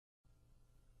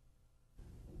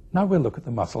Now we'll look at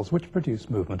the muscles which produce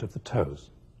movement of the toes.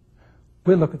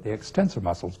 We'll look at the extensor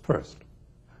muscles first.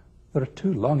 There are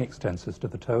two long extensors to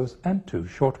the toes and two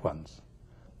short ones.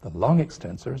 The long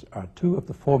extensors are two of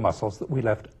the four muscles that we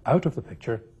left out of the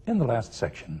picture in the last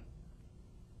section.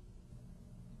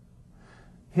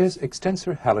 Here's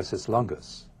extensor hallucis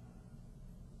longus.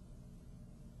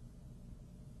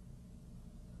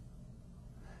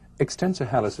 Extensor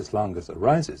hallucis longus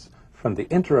arises from the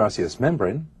interosseous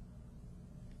membrane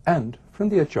and from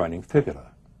the adjoining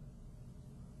fibula.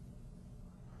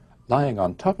 Lying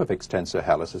on top of extensor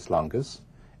hallucis longus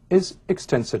is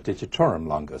extensor digitorum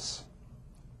longus.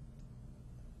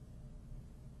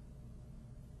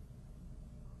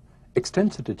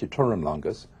 Extensor digitorum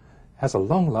longus has a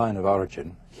long line of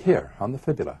origin here on the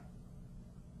fibula.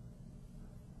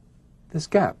 This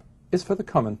gap is for the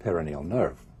common peroneal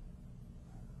nerve.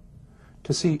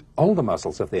 To see all the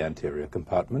muscles of the anterior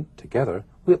compartment together,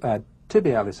 we'll add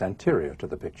tibialis anterior to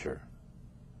the picture.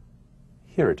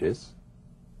 Here it is.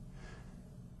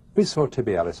 We saw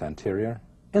tibialis anterior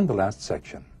in the last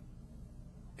section.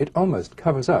 It almost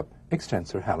covers up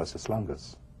extensor hallucis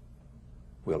longus.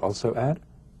 We'll also add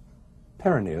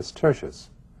peroneus tertius,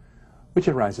 which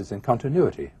arises in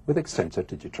continuity with extensor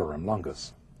digitorum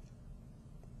longus.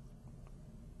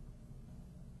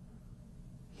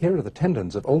 Here are the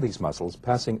tendons of all these muscles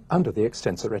passing under the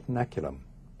extensor retinaculum.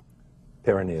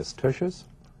 Peroneus tertius,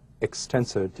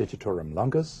 extensor digitorum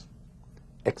longus,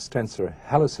 extensor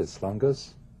hallucis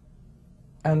longus,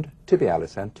 and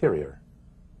tibialis anterior.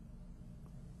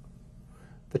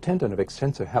 The tendon of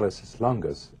extensor hallucis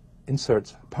longus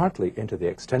inserts partly into the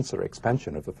extensor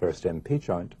expansion of the first MP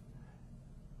joint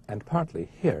and partly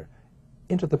here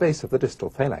into the base of the distal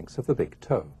phalanx of the big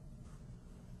toe.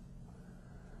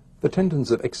 The tendons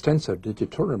of extensor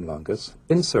digitorum longus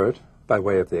insert, by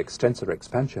way of the extensor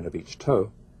expansion of each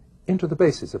toe, into the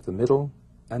bases of the middle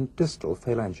and distal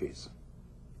phalanges.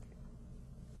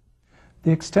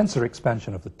 The extensor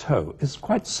expansion of the toe is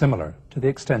quite similar to the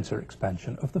extensor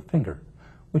expansion of the finger,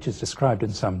 which is described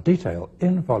in some detail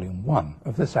in Volume 1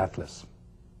 of this atlas.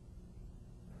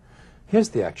 Here's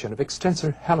the action of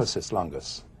extensor hallucis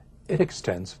longus. It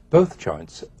extends both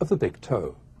joints of the big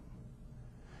toe.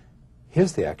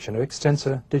 Here's the action of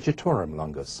extensor digitorum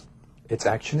longus. Its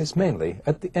action is mainly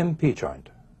at the MP joint.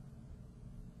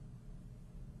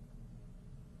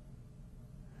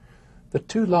 The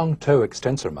two long toe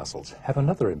extensor muscles have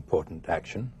another important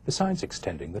action besides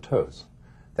extending the toes.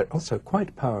 They're also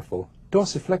quite powerful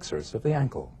dorsiflexors of the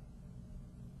ankle.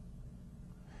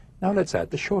 Now let's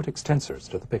add the short extensors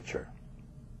to the picture.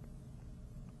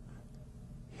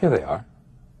 Here they are.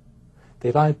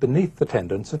 They lie beneath the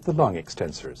tendons of the long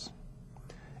extensors.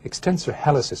 Extensor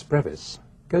hallucis brevis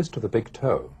goes to the big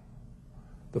toe.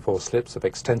 The four slips of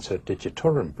extensor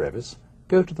digitorum brevis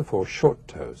go to the four short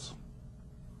toes.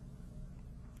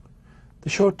 The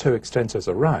short toe extensors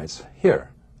arise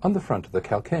here on the front of the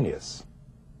calcaneus.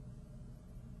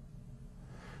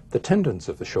 The tendons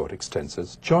of the short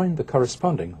extensors join the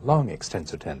corresponding long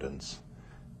extensor tendons.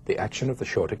 The action of the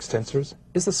short extensors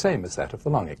is the same as that of the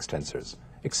long extensors,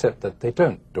 except that they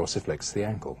don't dorsiflex the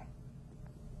ankle.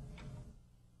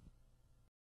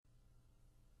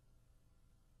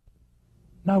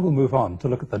 Now we'll move on to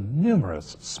look at the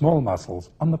numerous small muscles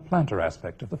on the plantar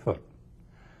aspect of the foot.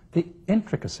 The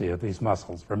intricacy of these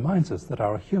muscles reminds us that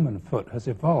our human foot has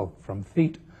evolved from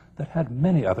feet that had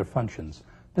many other functions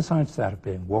besides that of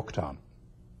being walked on.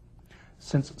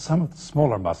 Since some of the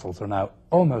smaller muscles are now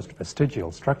almost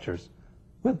vestigial structures,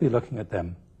 we'll be looking at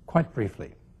them quite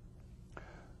briefly.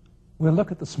 We'll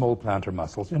look at the small plantar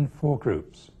muscles in four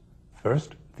groups.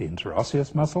 First, the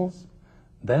interosseous muscles,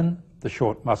 then the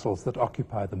short muscles that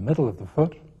occupy the middle of the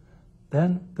foot,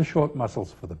 then the short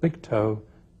muscles for the big toe,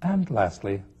 and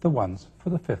lastly, the ones for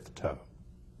the fifth toe.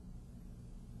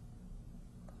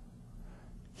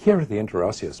 Here are the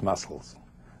interosseous muscles.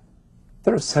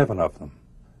 There are 7 of them,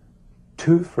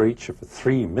 2 for each of the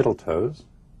 3 middle toes,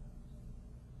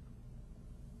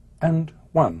 and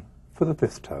 1 for the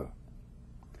fifth toe.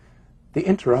 The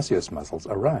interosseous muscles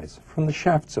arise from the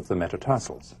shafts of the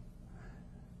metatarsals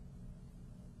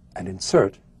and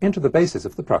insert into the bases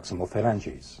of the proximal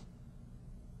phalanges.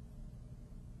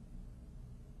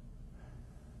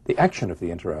 The action of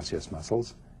the interosseous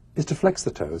muscles is to flex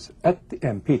the toes at the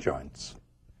MP joints.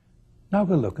 Now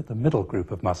we'll look at the middle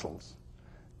group of muscles.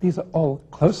 These are all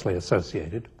closely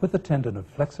associated with the tendon of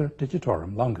flexor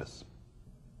digitorum longus.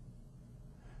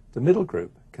 The middle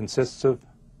group consists of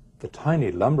the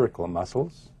tiny lumbrical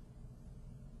muscles,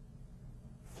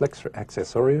 flexor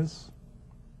accessorius,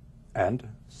 and,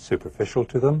 superficial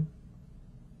to them,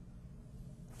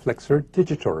 flexor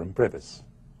digitorum brevis.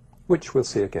 which we'll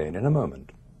see again in a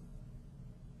moment.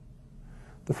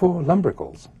 The 4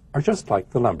 lumbricals are just like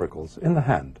the lumbricals in the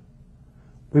hand.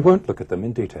 We won't look at them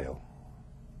in detail.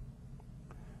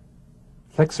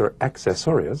 Flexor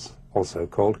accessorius, also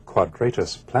called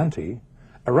quadratus plantae,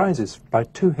 arises by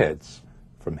 2 heads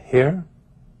from here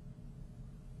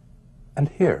and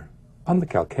here on the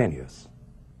calcaneus.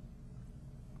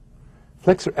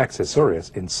 Flexor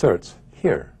accessorius inserts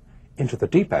here into the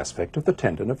deep aspect of the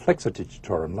tendon of flexor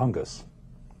digitorum longus.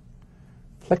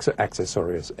 Flexor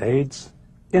accessorius aids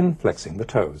in flexing the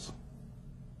toes.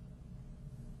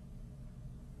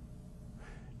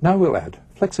 Now we'll add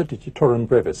flexor digitorum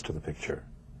brevis to the picture.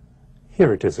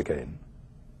 Here it is again.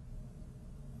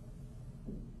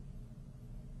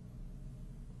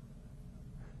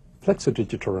 Flexor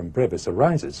digitorum brevis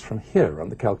arises from here on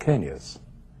the calcaneus.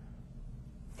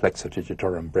 Flexor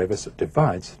digitorum brevis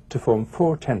divides to form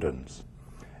 4 tendons.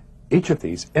 Each of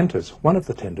these enters one of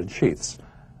the tendon sheaths,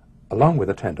 along with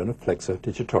a tendon of flexor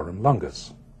digitorum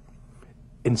longus.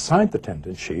 Inside the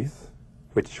tendon sheath,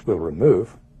 which we'll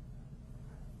remove,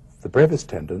 the brevis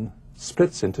tendon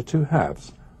splits into 2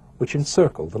 halves, which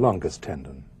encircle the longus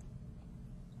tendon.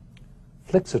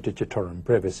 Flexor digitorum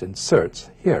brevis inserts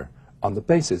here on the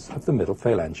bases of the middle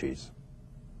phalanges.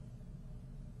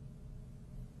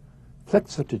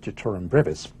 Flexor digitorum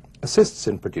brevis assists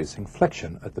in producing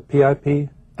flexion at the PIP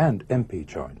and MP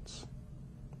joints.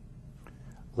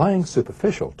 Lying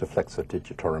superficial to flexor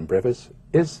digitorum brevis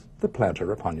is the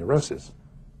plantar aponeurosis,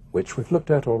 which we've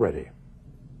looked at already.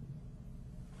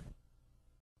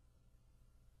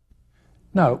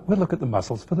 Now we'll look at the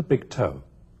muscles for the big toe.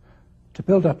 To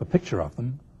build up a picture of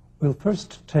them, we'll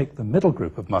first take the middle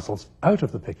group of muscles out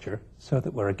of the picture so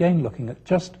that we're again looking at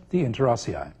just the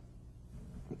interossei.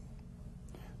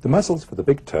 The muscles for the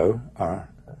big toe are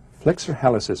flexor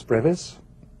hallucis brevis,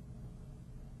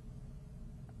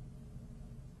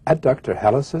 adductor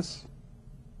hallucis,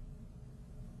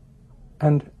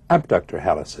 and abductor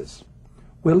hallucis.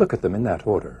 We'll look at them in that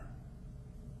order.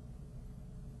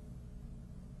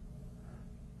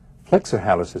 Flexor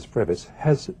hallucis brevis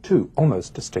has 2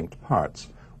 almost distinct parts,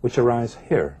 which arise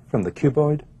here from the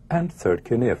cuboid and third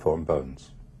cuneiform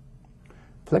bones.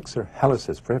 Flexor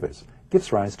hallucis brevis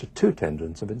gives rise to 2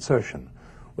 tendons of insertion,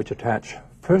 which attach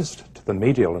first to the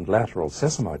medial and lateral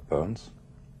sesamoid bones,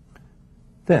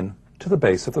 then to the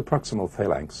base of the proximal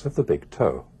phalanx of the big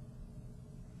toe.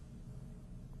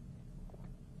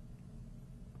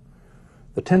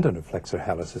 The tendon of flexor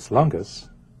hallucis longus,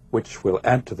 which we'll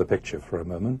add to the picture for a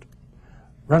moment,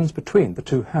 runs between the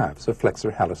 2 halves of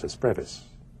flexor hallucis brevis.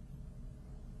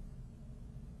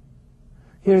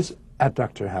 Here's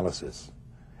adductor hallucis.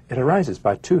 It arises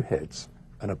by 2 heads,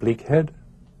 an oblique head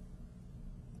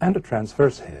and a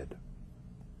transverse head.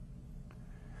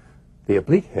 The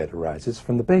oblique head arises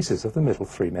from the bases of the middle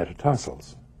 3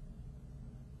 metatarsals.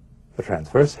 The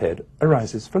transverse head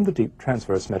arises from the deep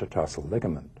transverse metatarsal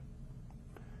ligament.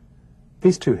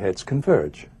 These 2 heads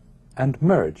converge and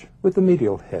merge with the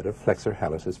medial head of flexor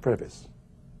hallucis brevis,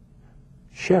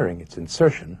 sharing its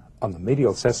insertion on the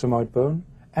medial sesamoid bone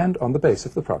and on the base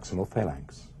of the proximal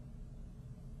phalanx.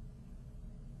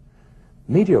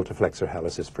 Medial to flexor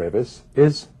hallucis brevis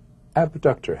is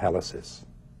abductor hallucis.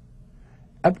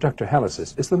 Abductor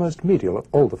hallucis is the most medial of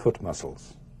all the foot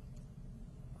muscles.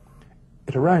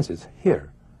 It arises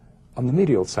here, on the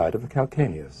medial side of the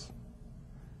calcaneus.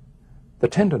 The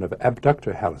tendon of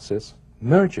abductor hallucis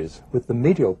merges with the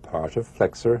medial part of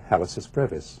flexor hallucis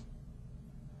brevis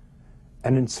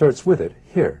and inserts with it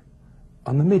here,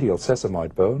 on the medial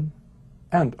sesamoid bone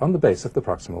and on the base of the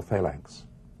proximal phalanx.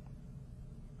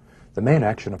 The main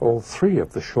action of all 3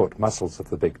 of the short muscles of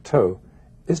the big toe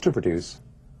is to produce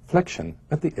flexion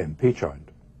at the MP joint.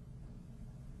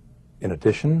 In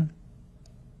addition,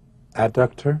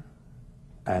 adductor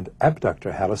and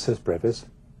abductor hallucis brevis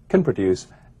can produce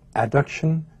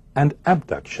adduction and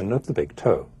abduction of the big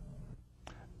toe.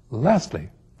 Lastly,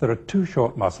 there are 2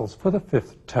 short muscles for the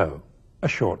 5th toe, a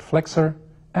short flexor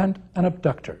and an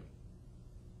abductor.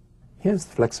 Here's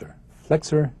the flexor,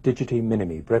 flexor digiti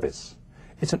minimi brevis.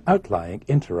 It's an outlying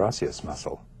interosseous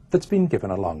muscle that's been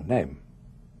given a long name.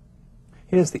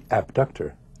 Here's the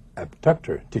abductor,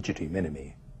 abductor digiti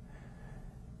minimi.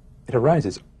 It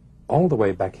arises all the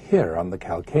way back here on the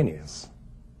calcaneus.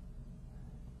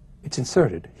 It's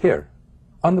inserted here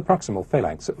on the proximal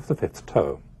phalanx of the 5th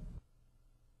toe.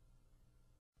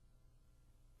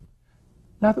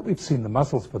 Now that we've seen the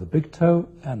muscles for the big toe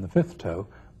and the 5th toe,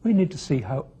 we need to see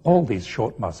how all these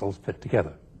short muscles fit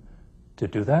together. To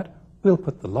do that, we'll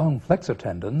put the long flexor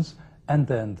tendons and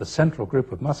then the central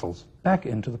group of muscles back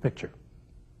into the picture.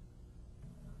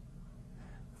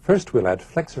 First, we'll add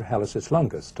flexor hallucis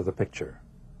longus to the picture.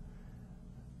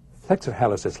 Flexor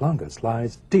hallucis longus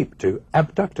lies deep to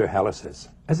abductor hallucis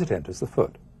as it enters the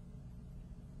foot.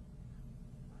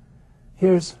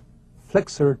 Here's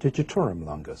flexor digitorum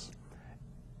longus,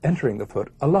 entering the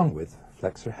foot along with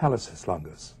flexor hallucis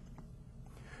longus.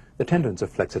 The tendons of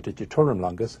flexor digitorum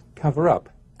longus cover up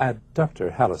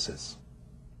adductor hallucis.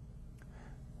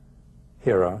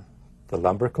 Here are the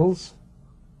lumbricals,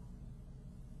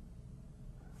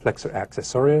 flexor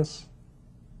accessorius,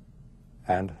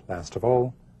 and, last of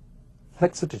all,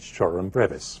 flexor digitorum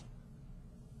brevis.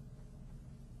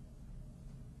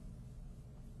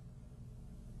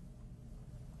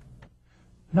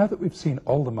 Now that we've seen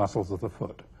all the muscles of the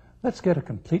foot, let's get a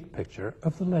complete picture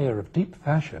of the layer of deep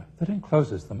fascia that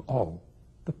encloses them all,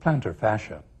 the plantar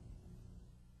fascia.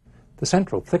 The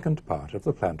central thickened part of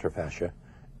the plantar fascia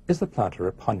is the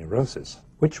plantar aponeurosis,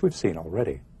 which we've seen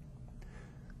already.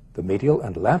 The medial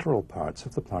and lateral parts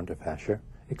of the plantar fascia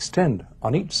extend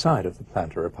on each side of the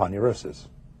plantar aponeurosis.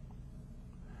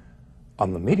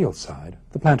 On the medial side,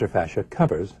 the plantar fascia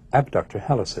covers abductor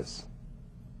hallucis.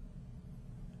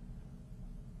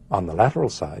 On the lateral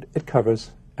side, it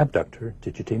covers abductor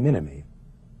digiti minimi.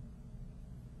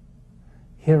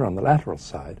 Here on the lateral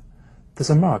side, there's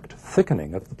a marked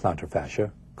thickening of the plantar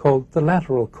fascia called the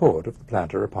lateral cord of the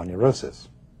plantar aponeurosis,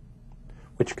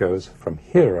 which goes from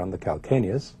here on the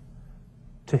calcaneus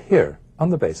to here on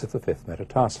the base of the fifth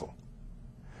metatarsal.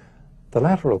 The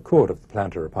lateral cord of the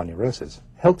plantar aponeurosis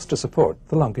helps to support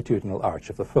the longitudinal arch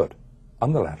of the foot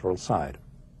on the lateral side.